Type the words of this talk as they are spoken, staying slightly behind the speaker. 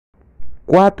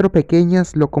Cuatro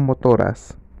pequeñas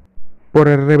locomotoras, por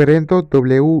el reverendo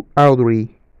W.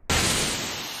 Audrey.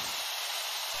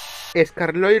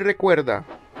 Scarloy recuerda.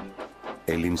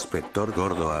 El inspector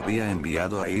gordo había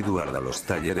enviado a Edward a los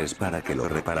talleres para que lo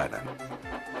repararan.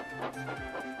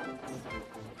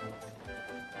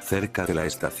 Cerca de la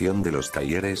estación de los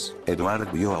talleres,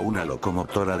 Edward vio a una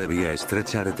locomotora de vía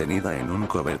estrecha detenida en un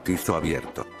cobertizo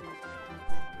abierto.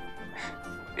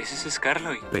 Ese es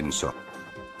Scarloy, Pensó.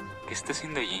 ¿qué está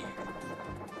haciendo allí?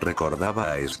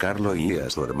 Recordaba a Scarloy y a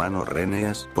su hermano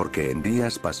Reneas, porque en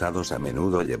días pasados a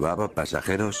menudo llevaba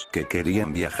pasajeros que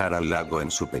querían viajar al lago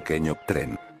en su pequeño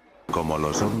tren. Como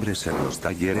los hombres en los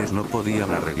talleres no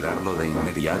podían arreglarlo de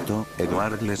inmediato,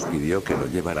 Edward les pidió que lo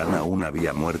llevaran a una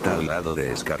vía muerta al lado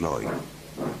de Scarloy.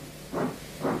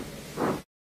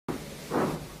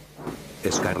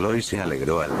 Scarloy se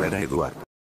alegró al ver a Edward.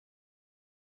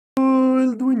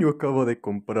 El dueño acaba de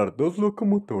comprar 2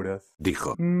 locomotoras.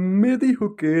 Dijo. Me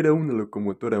dijo que era una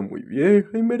locomotora muy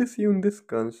vieja y merecía un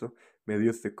descanso. Me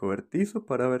dio este cobertizo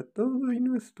para ver todo y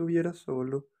no estuviera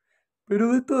solo.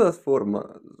 Pero de todas formas,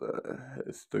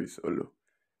 estoy solo.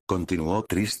 Continuó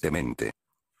tristemente.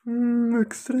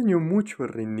 Extraño mucho a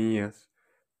Renías.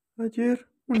 Ayer,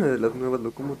 una de las nuevas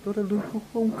locomotoras lo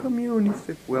empujó a un camión y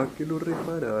se fue a que lo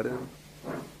repararan.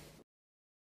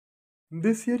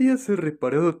 Desearía ser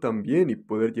reparado también y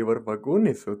poder llevar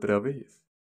vagones otra vez.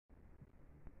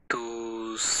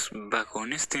 ¿Tus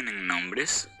vagones tienen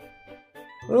nombres?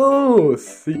 ¡Oh,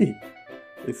 sí!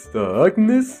 Está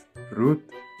Agnes, Ruth,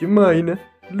 Jemina,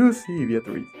 Lucy y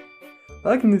Beatriz.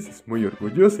 Agnes es muy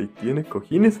orgullosa y tiene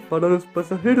cojines para los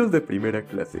pasajeros de primera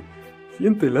clase.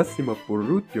 Siente lástima por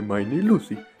Ruth, Jemina y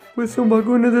Lucy, pues son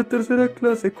vagones de tercera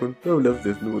clase con tablas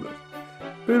desnudas.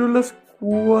 Pero las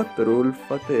Cuatro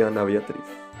olfatean a Beatriz.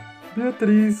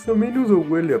 Beatriz a menudo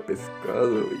huele a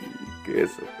pescado y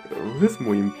queso, pero es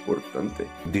muy importante.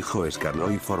 Dijo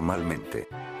Scarloy formalmente.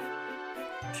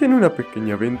 Tiene una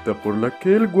pequeña venta por la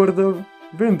que él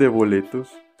vende boletos.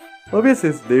 A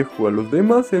veces dejo a los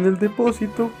demás en el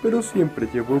depósito, pero siempre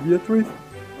llevo a Beatriz.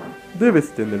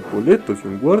 Debes tener boletos y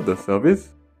un guarda,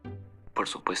 ¿sabes? Por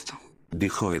supuesto.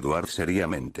 Dijo Edward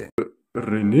seriamente.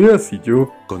 Reneas y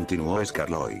yo Continuó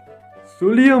Scarloy.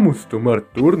 solíamos tomar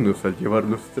turnos al llevar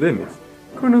los trenes.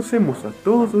 Conocemos a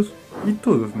todos y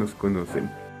todos nos conocen.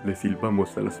 Le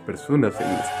silbamos a las personas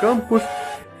en los campos,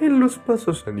 en los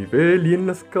pasos a nivel y en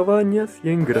las cabañas y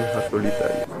en granjas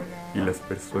solitarias. Y las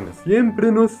personas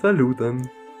siempre nos saludan.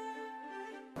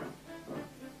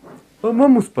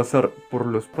 Amamos pasar por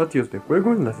los patios de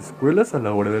juego en las escuelas a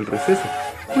la hora del receso,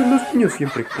 pues los niños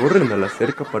siempre corren a la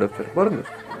cerca para observarnos.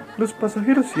 Los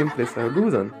pasajeros siempre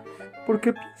saludan,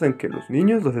 porque piensan que los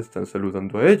niños los están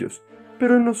saludando a ellos,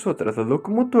 pero nosotras las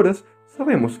locomotoras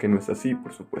sabemos que no es así,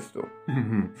 por supuesto.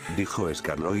 Dijo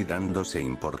Scarloy dándose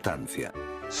importancia.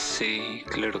 Sí,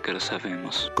 claro que lo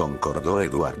sabemos. Concordó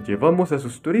Edward. Llevamos a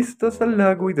sus turistas al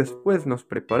lago y después nos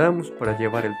preparamos para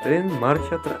llevar el tren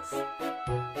marcha atrás.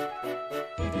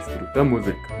 Disfrutamos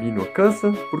del camino a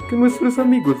casa porque nuestros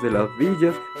amigos de las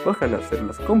villas bajan a hacer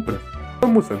las compras.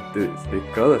 Vamos antes de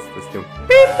cada estación.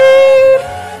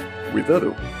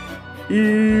 Cuidado.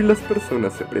 Y las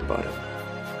personas se preparan.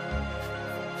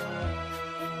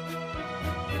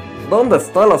 ¿Dónde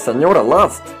está la señora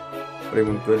Last?,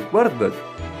 preguntó el guarda.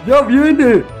 ¡Ya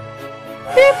viene!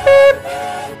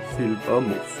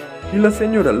 Silbamos. Y la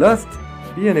señora Last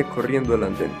viene corriendo al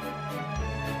andén.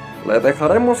 Le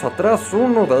dejaremos atrás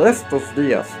uno de estos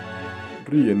días,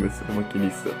 ríe nuestra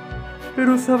maquinista.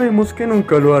 Pero sabemos que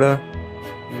nunca lo hará.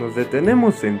 Nos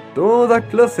detenemos en toda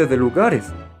clase de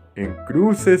lugares, en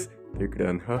cruces de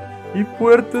granja y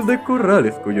puertas de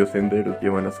corrales cuyos senderos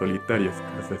llevan a solitarias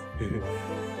casas.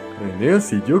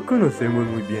 Reneas y yo conocemos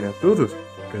muy bien a todos,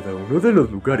 cada uno de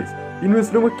los lugares, y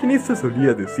nuestra maquinista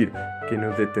solía decir que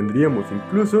nos detendríamos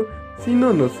incluso si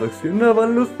no nos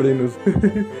accionaban los frenos.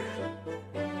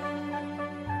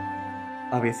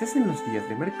 A veces en los días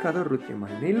de mercado, Ruth,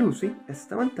 Jemina y Lucy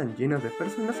estaban tan llenas de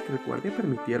personas que el guardia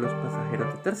permitía a los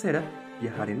pasajeros de tercera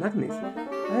viajar en Agnes.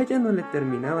 A ella no le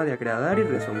terminaba de agradar y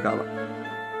rezongaba.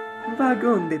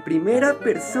 Vagón de primera,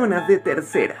 personas de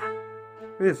tercera.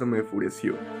 Eso me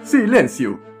enfureció.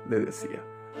 ¡Silencio!, le decía,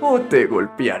 o te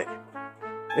golpearé.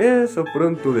 Eso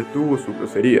pronto detuvo su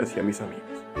grosería hacia mis amigos.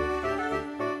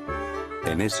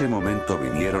 En ese momento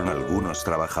vinieron algunos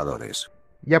trabajadores.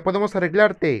 Ya podemos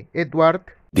arreglarte, Edward.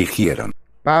 Dijeron.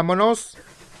 Vámonos.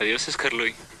 Adiós,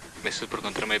 Scarloy. Besos por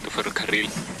contarme de tu ferrocarril.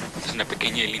 Es una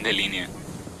pequeña y linda línea.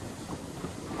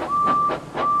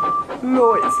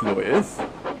 Lo es.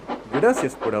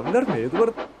 Gracias por hablarme,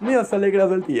 Edward. Me has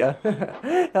alegrado el día.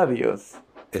 Adiós.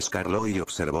 Scarloy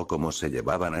observó cómo se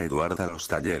llevaban a Edward a los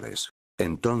talleres.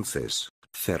 Entonces,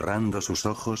 cerrando sus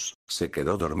ojos, se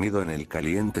quedó dormido en el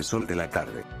caliente sol de la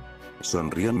tarde.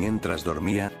 Sonrió mientras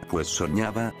dormía, pues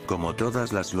soñaba, como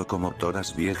todas las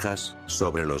locomotoras viejas,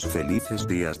 sobre los felices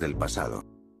días del pasado.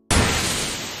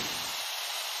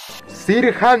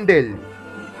 Sir Handel.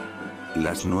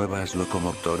 Las nuevas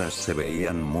locomotoras se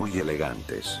veían muy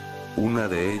elegantes. Una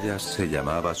de ellas se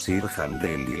llamaba Sir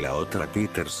Handel y la otra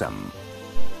Peter Sam.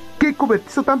 ¡Qué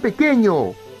cobertizo tan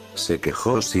pequeño! Se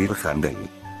quejó Sir Handel.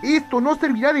 ¡Esto no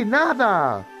servirá de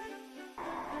nada!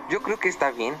 Yo creo que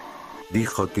está bien.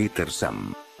 Dijo Peter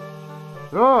Sam.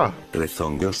 ¡Ah!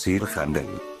 Rezongó Sir Handel.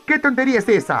 ¿Qué tontería es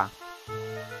esa?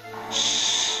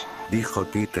 Shh. Dijo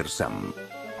Peter Sam.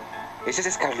 Ese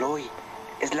es Scarloy.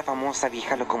 Es la famosa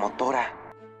vieja locomotora.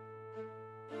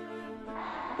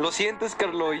 Lo siento,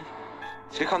 Scarloy.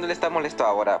 Sir Handel está molesto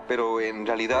ahora, pero en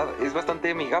realidad es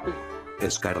bastante amigable.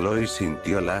 Scarloy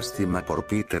sintió lástima por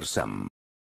Peter Sam.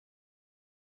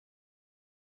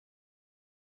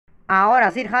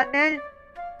 Ahora, Sir Handel,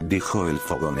 Dijo el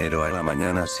fogonero a la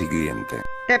mañana siguiente.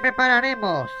 te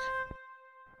prepararemos.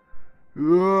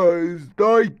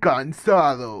 Estoy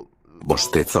cansado.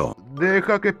 Bostezó.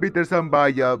 Deja que Peterson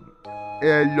vaya.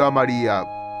 Él lo amaría.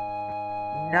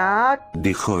 No,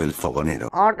 Dijo el fogonero.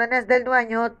 órdenes del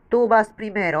dueño, tú vas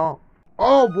primero.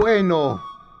 ¡Oh, bueno!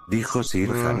 Dijo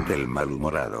Sir Handel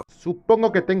malhumorado.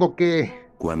 Supongo que tengo que...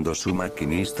 Cuando su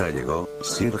maquinista llegó,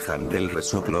 Sir Handel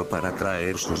resopló para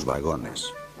traer sus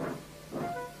vagones.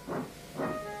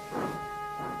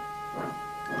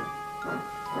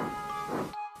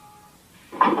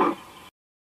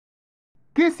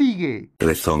 ¿Qué sigue?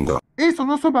 Rezongó. ¡Eso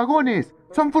no son vagones!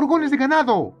 ¡Son furgones de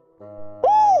ganado!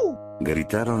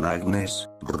 Gritaron Agnes,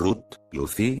 Ruth,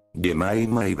 Lucy,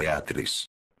 Jemima y Beatriz.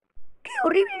 ¡Qué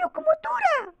horrible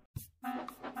locomotora!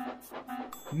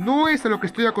 No es a lo que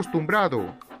estoy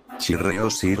acostumbrado. Chirrió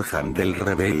Sir Handel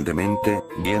rebeldemente,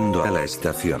 yendo a la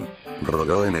estación.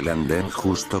 Rodó en el andén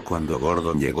justo cuando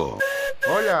Gordon llegó.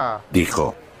 Hola,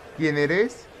 Dijo, ¿quién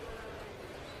eres?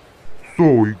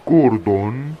 Soy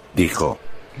Gordon. dijo.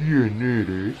 ¿Quién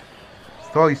eres?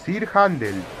 Soy Sir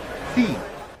Handel. Sí,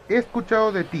 he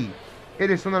escuchado de ti.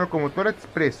 Eres una locomotora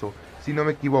expreso, si no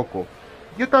me equivoco.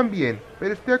 Yo también,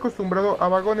 pero estoy acostumbrado a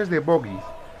vagones de bogies,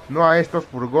 no a estos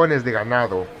furgones de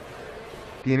ganado.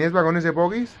 ¿Tienes vagones de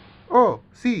bogies? Oh,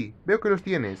 sí, veo que los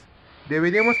tienes.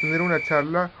 Deberíamos tener una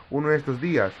charla uno de estos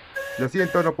días. Lo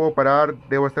siento, no puedo parar,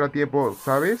 debo estar a tiempo,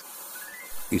 ¿sabes?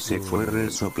 Y se fue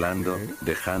resoplando,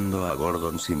 dejando a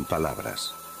Gordon sin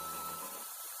palabras.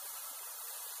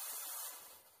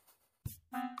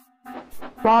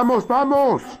 ¡Vamos,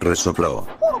 vamos! Resopló.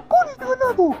 ¡Furgones de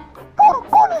ganado!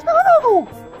 ¡Furgones de ganado!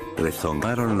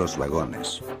 Rezongaron los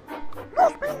vagones.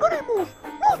 ¡Nos vengaremos!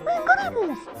 ¡Nos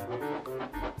vengaremos!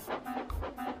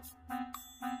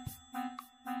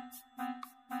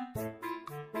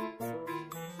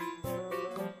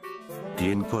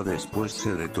 Tiempo después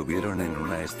se detuvieron en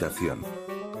una estación.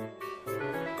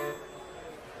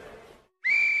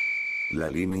 La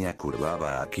línea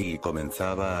curvaba aquí y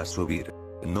comenzaba a subir.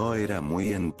 No era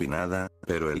muy empinada,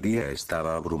 pero el día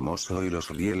estaba brumoso y los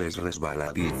rieles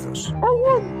resbaladizos.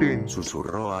 ¡Aguanten!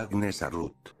 Susurró Agnes a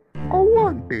Ruth.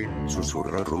 ¡Aguanten!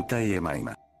 Susurró Ruth a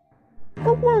Jemima.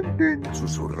 ¡Aguanten!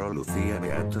 Susurró Lucía a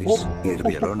Beatriz, y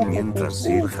rieron mientras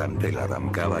Sir Handel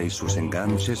arrancaba y sus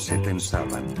enganches se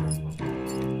tensaban.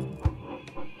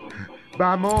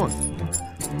 ¡Vamos!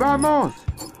 ¡Vamos!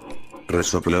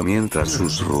 Resopló mientras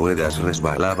sus ruedas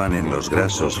resbalaban en los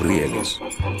grasos rieles.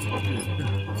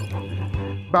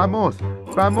 ¡Vamos!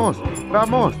 ¡Vamos!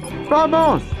 ¡Vamos!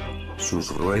 ¡Vamos!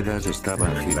 Sus ruedas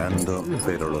estaban girando,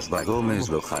 pero los vagones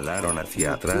lo jalaron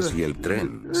hacia atrás y el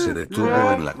tren se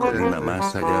detuvo en la colina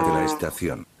más allá de la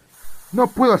estación. ¡No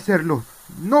puedo hacerlo!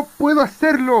 ¡No puedo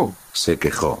hacerlo! Se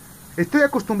quejó. Estoy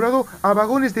acostumbrado a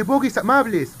vagones de bogies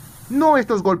amables, no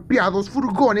estos golpeados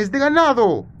furgones de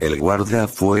ganado. El guardia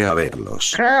fue a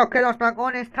verlos. Creo que los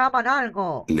vagones traman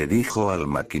algo. Le dijo al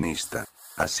maquinista.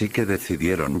 Así que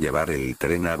decidieron llevar el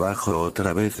tren abajo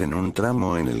otra vez en un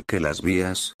tramo en el que las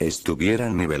vías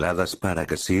estuvieran niveladas para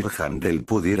que Sir Handel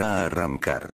pudiera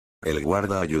arrancar. El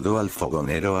guarda ayudó al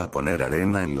fogonero a poner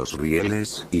arena en los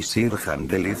rieles y Sir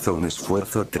Handel hizo un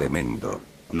esfuerzo tremendo.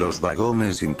 Los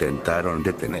vagones intentaron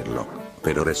detenerlo,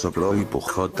 pero resopló y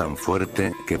pujó tan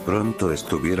fuerte que pronto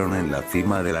estuvieron en la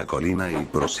cima de la colina y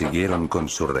prosiguieron con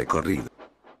su recorrido.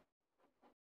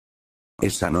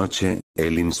 Esa noche,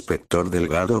 el inspector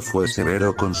Delgado fue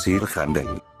severo con Sir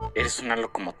Handel. Eres una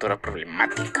locomotora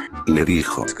problemática. Le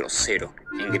dijo. Es grosero,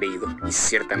 engreído y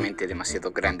ciertamente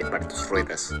demasiado grande para tus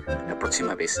ruedas. La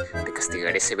próxima vez te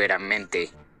castigaré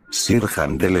severamente. Sir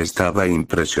Handel estaba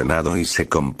impresionado y se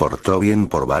comportó bien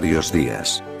por varios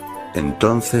días.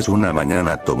 Entonces una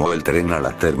mañana tomó el tren a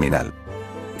la terminal.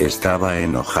 Estaba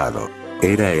enojado.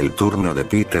 Era el turno de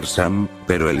Peter Sam,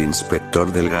 pero el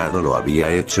inspector Delgado lo había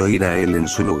hecho ir a él en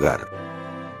su lugar.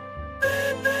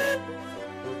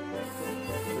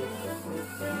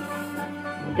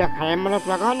 Viajaremos los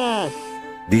vagones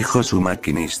Dijo su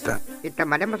maquinista. y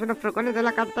tomaremos unos furgones de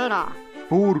la cartera.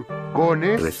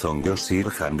 ¿Furgones? Rezongó Sir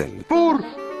Handel.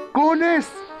 ¡Furgones!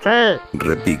 Sí,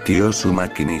 Repitió su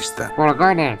maquinista.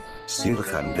 furgones. Sir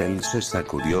Handel se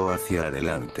sacudió hacia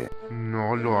adelante.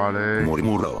 No lo haré.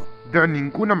 Murmuró. De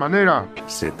ninguna manera.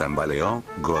 Se tambaleó,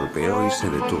 golpeó y se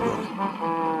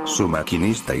detuvo. Su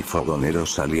maquinista y fogonero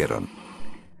salieron.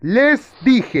 Les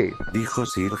dije. Dijo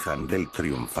Sir Handel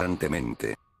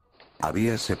triunfantemente.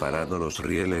 Había separado los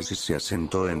rieles y se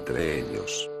asentó entre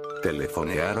ellos.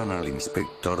 Telefonearon al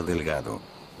inspector Delgado.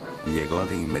 Llegó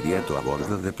de inmediato a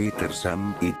bordo de Peter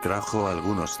Sam y trajo a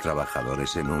algunos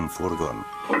trabajadores en un furgón.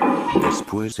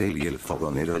 Después él y el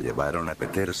fogonero llevaron a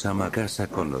Peter Sam a casa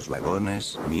con los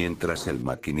vagones, mientras el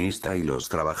maquinista y los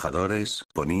trabajadores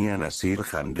ponían a Sir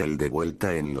Handel de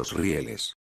vuelta en los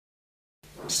rieles.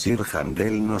 Sir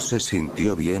Handel no se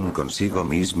sintió bien consigo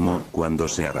mismo cuando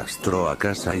se arrastró a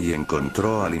casa y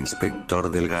encontró al inspector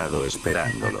Delgado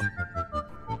esperándolo.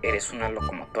 Eres una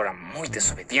locomotora muy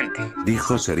desobediente.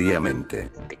 Dijo seriamente.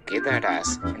 Te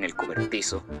quedarás en el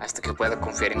cobertizo hasta que pueda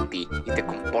confiar en ti y te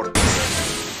comportes.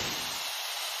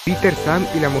 Peter Sam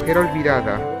y la mujer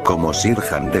olvidada. Como Sir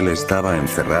Handel estaba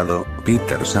encerrado,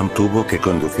 Peter Sam tuvo que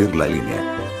conducir la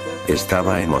línea.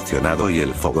 Estaba emocionado y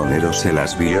el fogonero se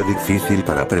las vio difícil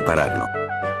para prepararlo.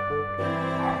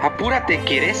 Apúrate,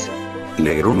 ¿quieres?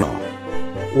 Le gruñó.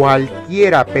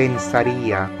 Cualquiera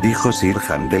pensaría Dijo Sir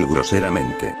Handel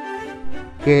groseramente.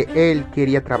 que él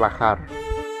quería trabajar.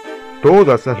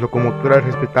 Todas las locomotoras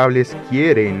respetables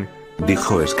quieren.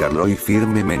 Dijo Scarloy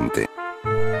firmemente.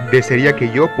 Desearía que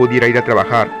yo pudiera ir a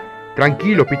trabajar.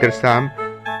 Tranquilo, Peter Sam.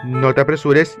 No te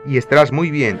apresures y estarás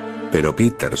muy bien. Pero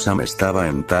Peter Sam estaba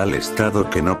en tal estado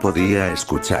que no podía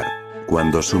escuchar.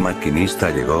 Cuando su maquinista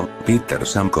llegó, Peter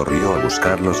Sam corrió a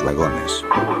buscar los vagones.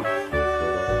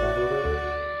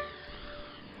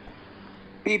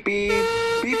 Pipi,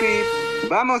 pipi.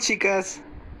 Vamos, chicas.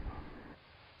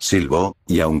 Silbó,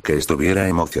 y aunque estuviera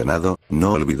emocionado,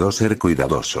 no olvidó ser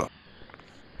cuidadoso.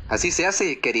 Así se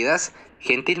hace, queridas.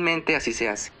 Gentilmente así se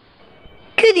hace.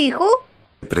 ¿Qué dijo?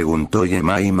 Preguntó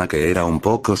Jemima, que era un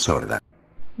poco sorda.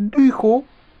 Dijo,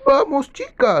 vamos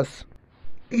chicas.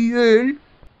 ¿Y él?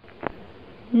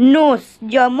 Nos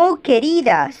llamó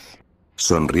queridas.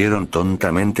 Sonrieron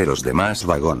tontamente los demás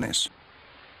vagones.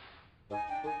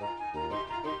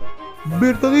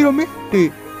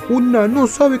 Verdaderamente, una no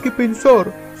sabe qué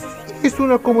pensar. Si es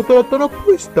una locomotora tan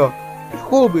apuesta y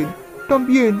joven,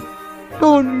 también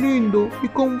tan lindo y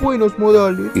con buenos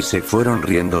modales. Y se fueron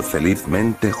riendo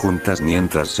felizmente juntas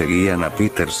mientras seguían a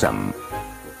Peter Sam.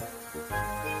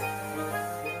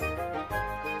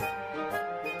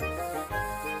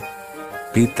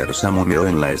 Peter Sam huyó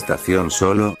en la estación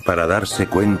solo para darse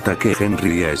cuenta que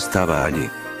Henry ya estaba allí.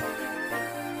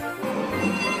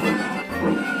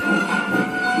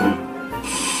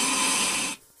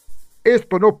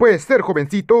 Esto no puede ser,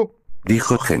 jovencito.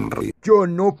 Dijo Henry. Yo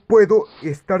no puedo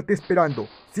estarte esperando.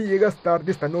 Si llegas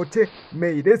tarde esta noche,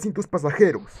 me iré sin tus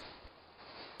pasajeros.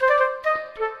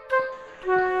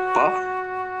 Pop.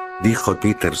 Dijo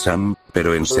Peter Sam,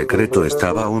 pero en secreto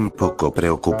estaba un poco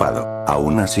preocupado.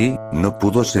 Aún así, no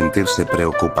pudo sentirse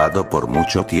preocupado por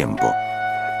mucho tiempo.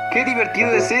 ¡Qué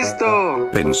divertido es esto!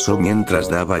 Pensó mientras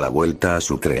daba la vuelta a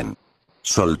su tren.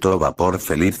 Soltó vapor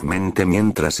felizmente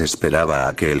mientras esperaba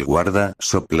a que el guarda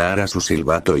soplara su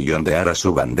silbato y ondeara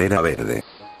su bandera verde.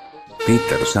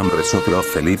 Peter Sam resopló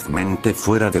felizmente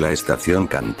fuera de la estación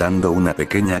cantando una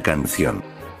pequeña canción.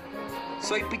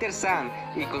 Soy Peter Sam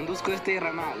y conduzco este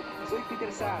ramal. Soy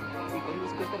Peter Sam y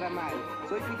conduzco este ramal.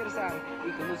 Soy Peter Sam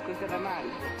y conduzco este ramal.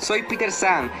 Soy Peter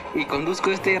Sam y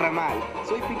conduzco este ramal.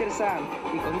 Soy Peter Sam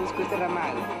y conduzco este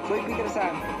ramal. Soy Peter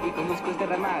Sam y conduzco este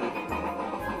ramal.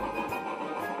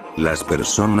 Las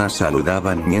personas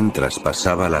saludaban mientras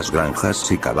pasaba las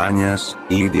granjas y cabañas,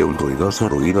 y dio un ruidoso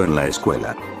ruido en la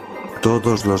escuela.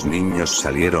 Todos los niños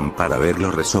salieron para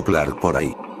verlo resoplar por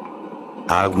ahí.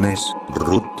 Agnes,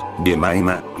 Ruth,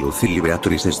 Jemima, Lucy y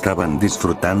Beatriz estaban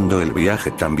disfrutando el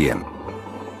viaje también.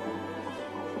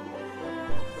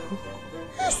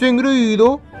 Es Es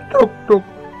engreído, troc troc,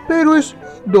 pero es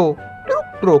lindo,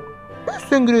 troc troc.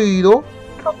 Es engreído,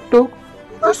 troc troc,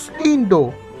 pero es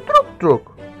lindo, troc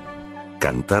troc.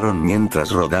 Cantaron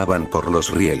mientras rodaban por los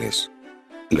rieles.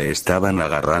 Le estaban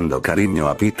agarrando cariño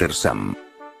a Peter Sam.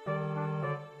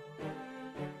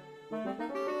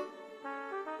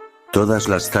 Todas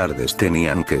las tardes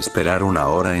tenían que esperar una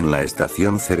hora en la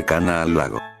estación cercana al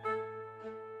lago.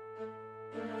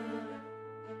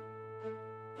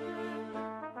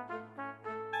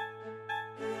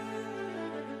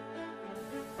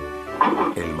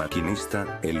 El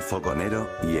maquinista, el fogonero,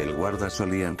 y el guarda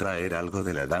solían traer algo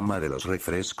de la dama de los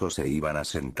refrescos e iban a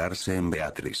sentarse en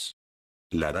Beatriz.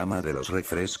 La dama de los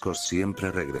refrescos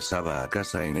siempre regresaba a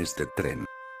casa en este tren.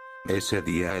 Ese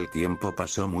día el tiempo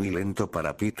pasó muy lento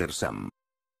para Peter Sam.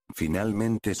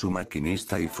 Finalmente su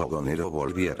maquinista y fogonero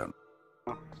volvieron.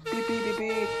 Pi.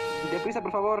 Deprisa,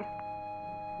 por favor.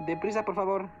 Deprisa, por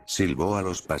favor. Silbó a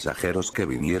los pasajeros que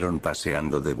vinieron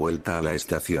paseando de vuelta a la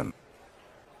estación.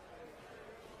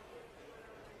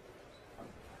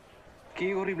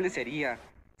 Qué horrible sería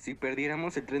si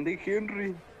perdiéramos el tren de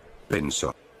Henry.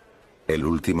 Pensó. El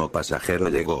último pasajero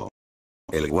llegó.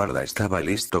 El guarda estaba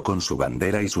listo con su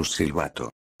bandera y su silbato.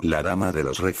 La dama de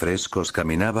los refrescos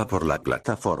caminaba por la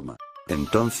plataforma.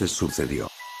 Entonces sucedió.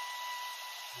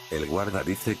 El guarda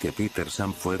dice que Peter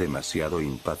Sam fue demasiado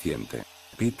impaciente.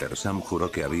 Peter Sam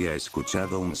juró que había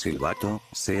escuchado un silbato,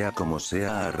 sea como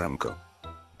sea arrancó.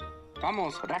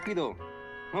 Vamos, rápido.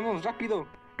 Vamos, rápido.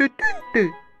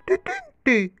 ¡Detente!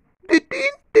 ¡Detente!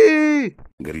 ¡Detente!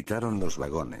 Gritaron los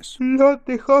vagones. La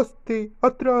dejaste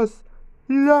atrás.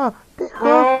 La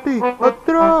dejaste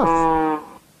atrás.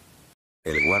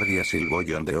 El guardia silbó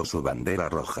y ondeó su bandera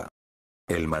roja.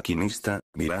 El maquinista,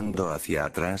 mirando hacia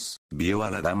atrás, vio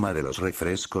a la dama de los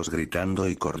refrescos gritando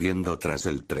y corriendo tras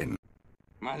el tren.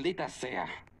 Maldita sea.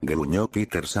 Gruñó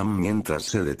Peter Sam mientras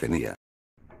se detenía.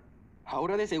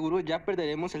 Ahora de seguro ya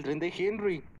perderemos el tren de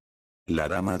Henry. La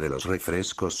dama de los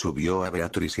refrescos subió a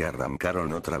Beatriz y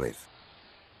arrancaron otra vez.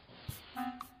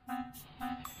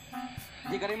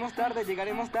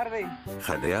 Llegaremos tarde.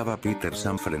 Jadeaba Peter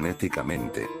Sam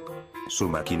frenéticamente. Su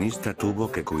maquinista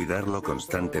tuvo que cuidarlo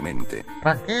constantemente.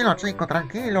 Tranquilo, chico,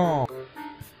 tranquilo.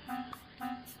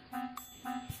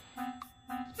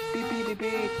 Pi.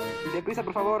 Deprisa,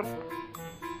 por favor.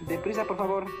 Deprisa, por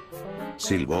favor.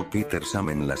 Silbó Peter Sam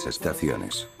en las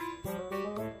estaciones.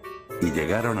 Y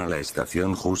llegaron a la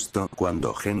estación justo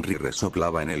cuando Henry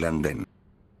resoplaba en el andén.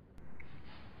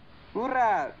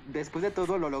 ¡Hurra! Después de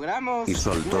todo lo logramos. Y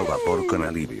soltó vapor con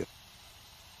alivio.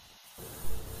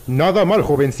 Nada mal,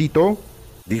 jovencito.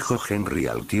 Dijo Henry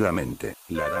altivamente.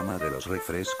 La dama de los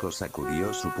refrescos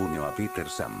sacudió su puño a Peter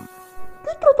Sam. ¿Qué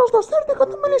tratas de hacer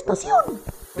dejándome en la estación?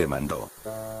 Demandó.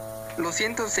 Lo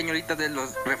siento, señorita de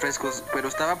los refrescos, pero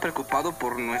estaba preocupado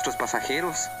por nuestros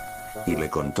pasajeros. Y le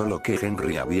contó lo que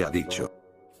Henry había dicho.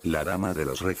 La dama de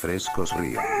los refrescos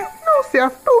rió. No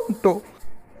seas tonto.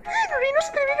 Henry no se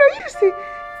atreverá a irse.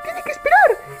 Tiene que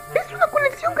esperar. Es una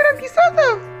conexión garantizada.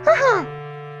 Ajá.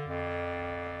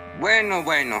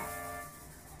 Bueno.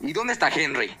 ¿Y dónde está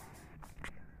Henry?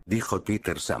 Dijo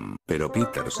Peter Sam. Pero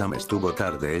Peter Sam estuvo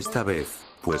tarde esta vez,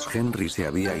 pues Henry se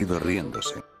había ido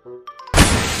riéndose.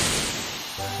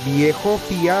 Viejo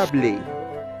fiable.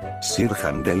 Sir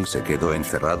Handel se quedó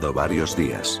encerrado varios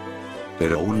días.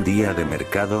 Pero un día de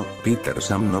mercado, Peter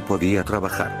Sam no podía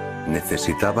trabajar.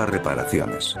 Necesitaba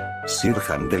reparaciones. Sir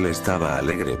Handel estaba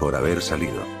alegre por haber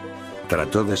salido.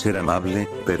 Trató de ser amable,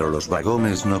 pero los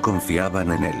vagones no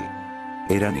confiaban en él.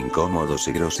 Eran incómodos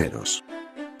y groseros.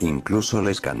 Incluso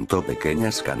les cantó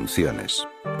pequeñas canciones.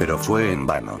 Pero fue en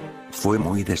vano. Fue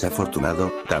muy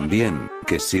desafortunado, también,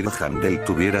 que Sir Handel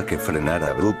tuviera que frenar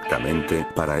abruptamente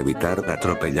para evitar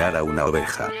atropellar a una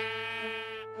oveja.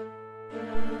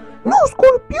 ¡Nos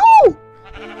golpeó!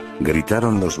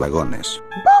 Gritaron los vagones.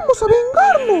 ¡Vamos a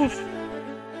vengarnos!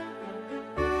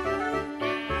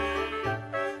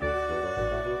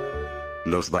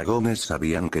 Los vagones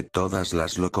sabían que todas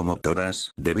las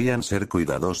locomotoras debían ser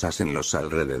cuidadosas en los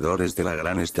alrededores de la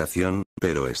gran estación,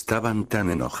 pero estaban tan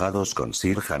enojados con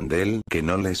Sir Handel que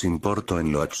no les importó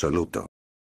en lo absoluto.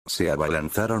 Se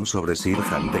abalanzaron sobre Sir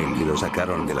Handel y lo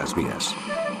sacaron de las vías.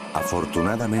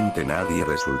 Afortunadamente nadie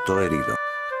resultó herido.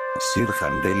 Sir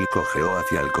Handel cojeó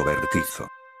hacia el cobertizo.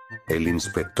 El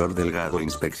inspector Delgado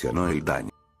inspeccionó el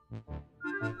daño.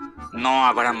 No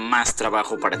habrá más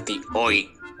trabajo para ti hoy,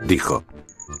 Dijo.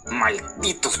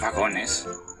 Malditos vagones.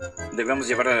 Debemos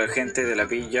llevar a la gente de la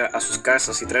villa a sus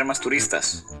casas y traer más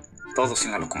turistas. Todos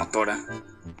en la locomotora.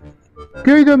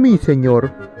 ¿Qué hay de mí,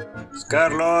 señor?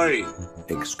 ¡Scarloy!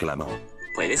 Exclamó.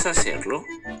 ¿Puedes hacerlo?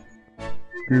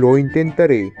 Lo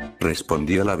intentaré,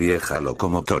 respondió la vieja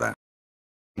locomotora.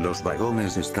 Los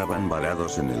vagones estaban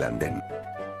varados en el andén.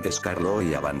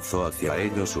 Scarloy avanzó hacia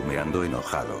ellos humeando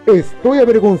enojado. Estoy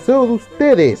avergonzado de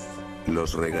ustedes.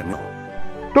 Los regañó.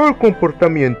 Tal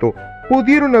comportamiento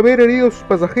pudieron haber herido a sus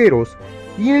pasajeros,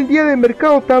 y en el día de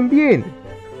mercado también.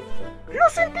 Lo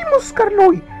sentimos,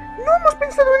 Scarloy. No hemos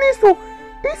pensado en eso.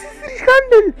 Ese es el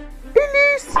Handel. Él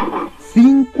es...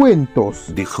 Sin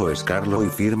cuentos, dijo Scarloy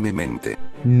firmemente.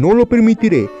 No lo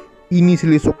permitiré, y ni se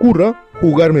les ocurra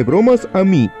jugarme bromas a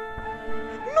mí.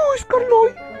 No,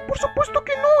 Scarloy. Por supuesto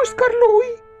que no, Scarloy.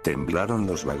 Temblaron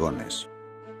los vagones.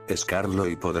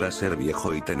 Scarloy podrá ser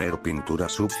viejo y tener pintura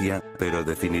sucia, pero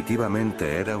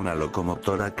definitivamente era una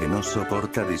locomotora que no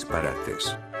soporta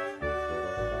disparates.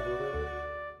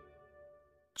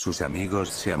 Sus amigos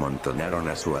se amontonaron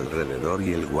a su alrededor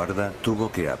y el guarda tuvo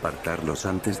que apartarlos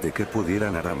antes de que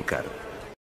pudieran arrancar.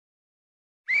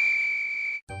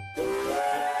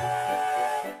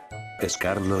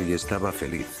 Scarloy estaba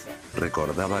feliz.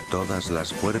 Recordaba todas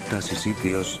las puertas y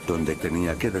sitios donde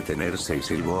tenía que detenerse y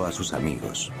silbó a sus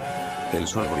amigos. El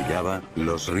sol brillaba,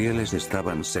 los rieles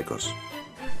estaban secos.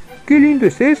 ¡Qué lindo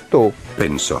es esto!,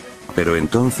 pensó. Pero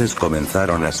entonces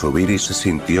comenzaron a subir y se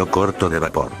sintió corto de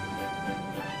vapor.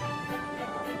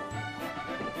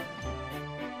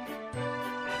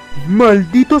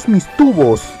 ¡Malditos mis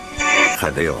tubos!,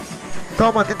 jadeó.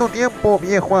 Tómate tu tiempo,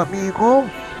 viejo amigo,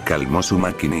 calmó su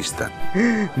maquinista.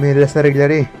 Me las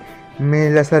arreglaré,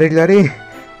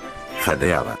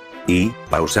 jadeaba. Y,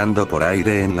 pausando por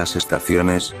aire en las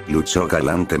estaciones, luchó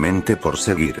galantemente por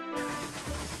seguir.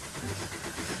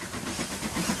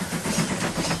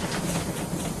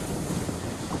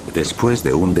 Después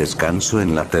de un descanso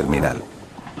en la terminal,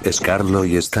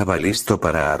 Scarloy estaba listo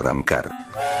para arrancar.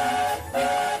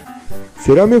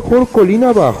 Será mejor colina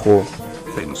abajo,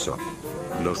 pensó.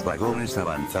 Los vagones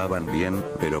avanzaban bien,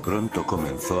 pero pronto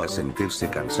comenzó a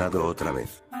sentirse cansado otra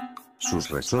vez.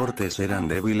 Sus resortes eran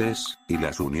débiles, y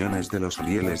las uniones de los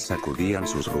rieles sacudían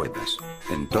sus ruedas.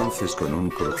 Entonces, con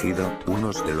un crujido,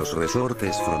 uno de los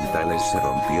resortes frontales se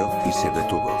rompió y se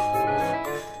detuvo.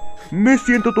 ¡Me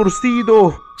siento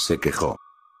torcido!, se quejó.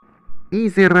 y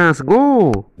se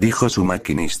rasgó, dijo su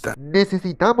maquinista.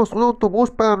 Necesitamos un autobús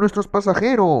para nuestros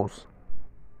pasajeros.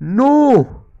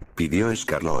 ¡No!, pidió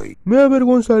Scarloy. Me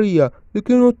avergonzaría de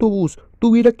que un autobús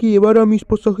tuviera que llevar a mis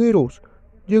pasajeros.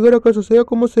 Llegar a casa sea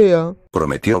como sea,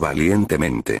 prometió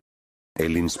valientemente.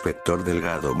 El inspector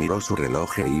delgado miró su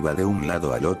reloj e iba de un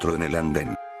lado al otro en el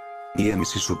andén.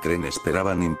 Ems y su tren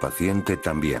esperaban impaciente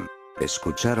también.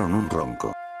 Escucharon un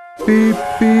ronco. ¡Pip,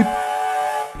 pip!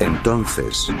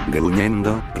 Entonces,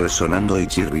 gruñendo, resonando y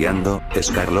chirriando,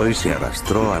 Scarloy se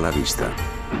arrastró a la vista.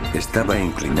 Estaba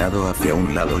inclinado hacia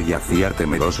un lado y hacía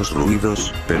temerosos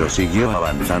ruidos, pero siguió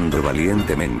avanzando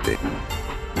valientemente.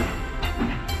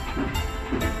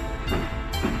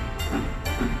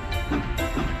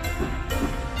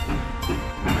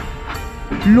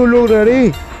 ¡Lo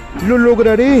lograré! ¡Lo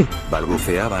lograré!,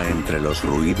 balbuceaba entre los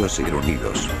ruidos y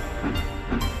gruñidos.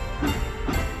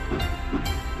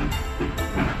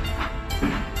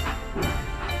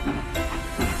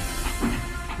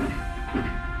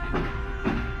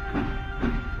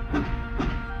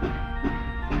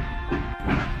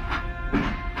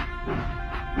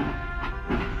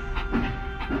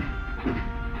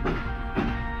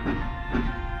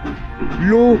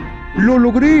 ¡Lo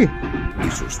logré!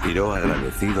 Y suspiró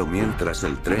agradecido mientras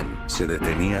el tren se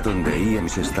detenía donde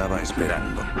Ems estaba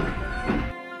esperando.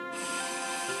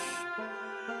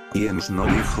 Ems no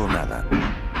dijo nada.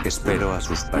 Esperó a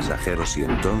sus pasajeros y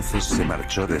entonces se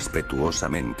marchó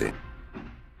respetuosamente.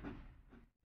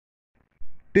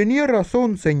 Tenía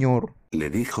razón, señor, le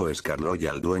dijo Scarloy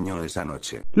al dueño esa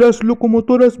noche. Las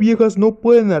locomotoras viejas no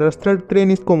pueden arrastrar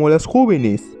trenes como las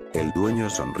jóvenes. El dueño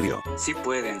sonrió. Sí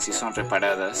pueden si son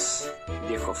reparadas,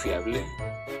 viejo fiable,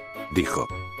 dijo.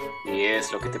 Y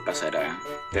es lo que te pasará,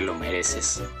 te lo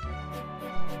mereces.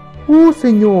 ¡Oh,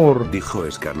 señor!, dijo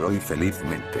Scarloy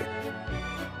felizmente.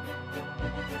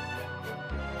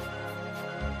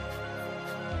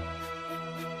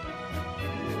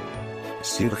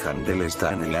 Sir Handel está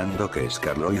anhelando que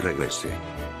Scarloy regrese.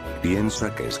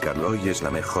 Piensa que Scarloy es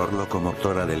la mejor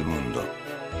locomotora del mundo.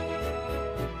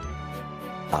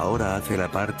 Ahora hace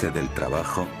la parte del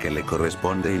trabajo que le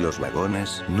corresponde y los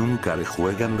vagones nunca le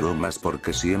juegan bromas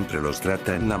porque siempre los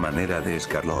trata en la manera de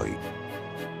Scarloy.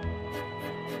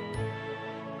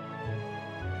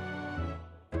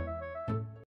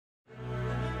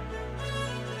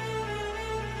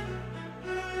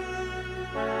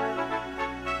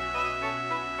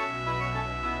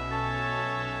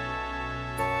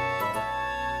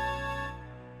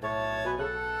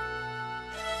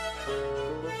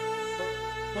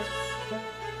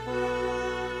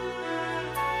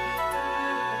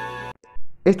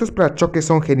 Estos parachoques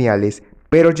son geniales,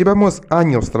 pero llevamos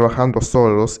años trabajando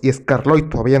solos y Scarloy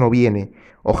todavía no viene.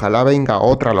 Ojalá venga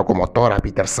otra locomotora,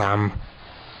 Peter Sam.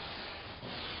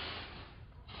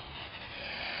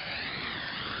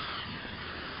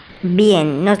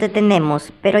 Bien, nos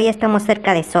detenemos, pero ya estamos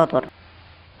cerca de Sodor.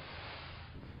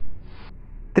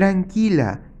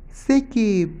 Tranquila, sé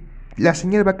que la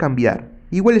señal va a cambiar.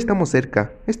 Igual estamos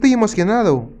cerca. Estoy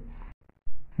emocionado.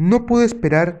 No puedo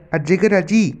esperar a llegar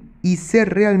allí y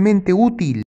ser realmente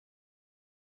útil.